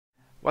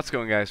What's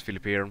going guys,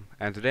 Philip here,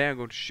 and today I'm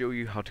going to show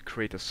you how to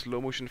create a slow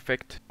motion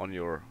effect on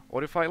your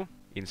audio file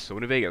in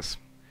Sony Vegas.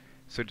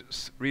 So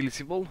it's really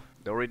simple.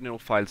 The original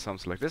file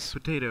sounds like this.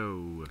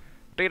 Potato.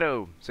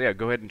 Potato! So yeah,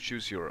 go ahead and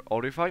choose your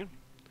audio file.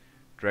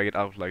 Drag it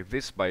out like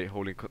this by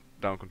holding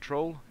down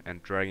control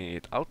and dragging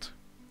it out.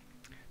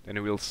 Then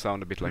it will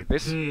sound a bit like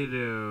this,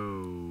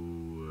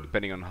 Potato.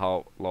 depending on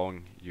how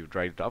long you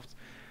drag it out.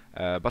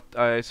 But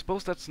I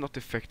suppose that's not the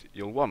effect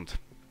you'll want.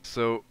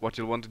 So what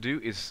you'll want to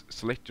do is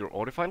select your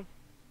audio file.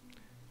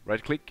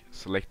 Right click,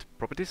 select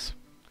properties,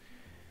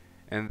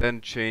 and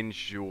then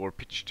change your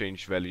pitch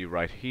change value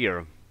right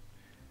here.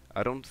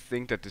 I don't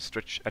think that the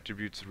stretch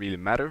attributes really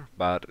matter,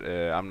 but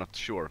I'm not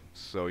sure,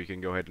 so you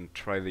can go ahead and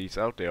try these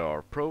out. They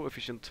are Pro,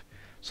 Efficient,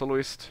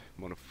 Soloist,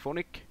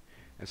 Monophonic,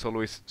 and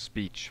Soloist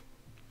Speech.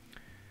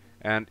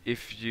 And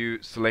if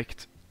you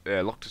select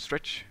Lock to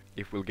Stretch,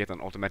 it will get an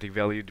automatic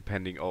value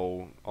depending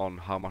on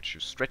how much you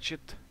stretch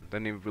it.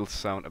 Then it will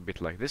sound a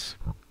bit like this,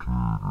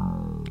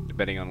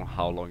 depending on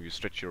how long you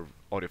stretch your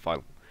audio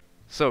file.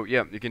 So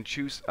yeah, you can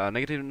choose a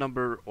negative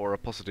number or a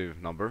positive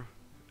number,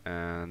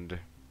 and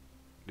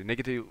the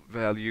negative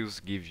values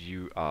give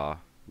you a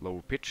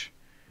low pitch,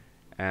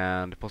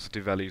 and the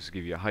positive values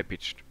give you a high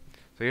pitch.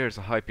 So here's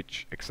a high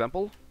pitch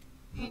example.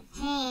 Potato.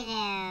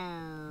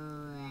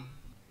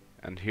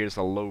 And here's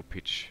a low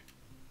pitch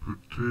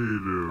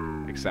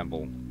Potato.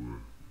 example.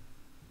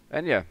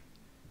 And yeah,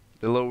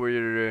 the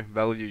lower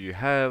value you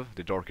have,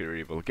 the darker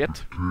it will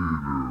get.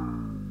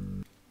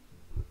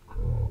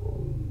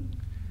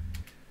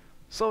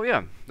 So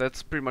yeah,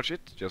 that's pretty much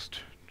it.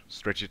 Just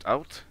stretch it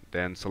out,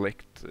 then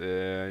select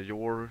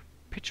your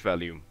pitch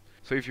value.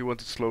 So if you want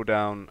to slow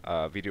down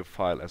a video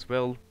file as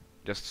well,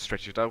 just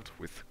stretch it out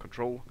with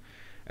control,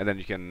 and then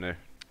you can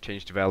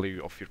change the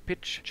value of your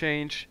pitch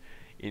change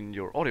in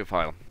your audio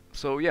file.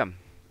 So yeah,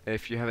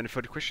 if you have any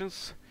further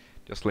questions,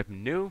 just let me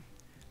know.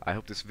 I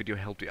hope this video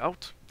helped you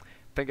out.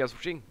 Thank you guys for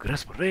watching.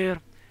 Gracias por ver.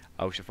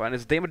 I wish you find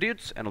this demo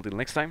dudes, and until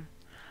next time,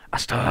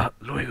 hasta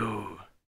luego.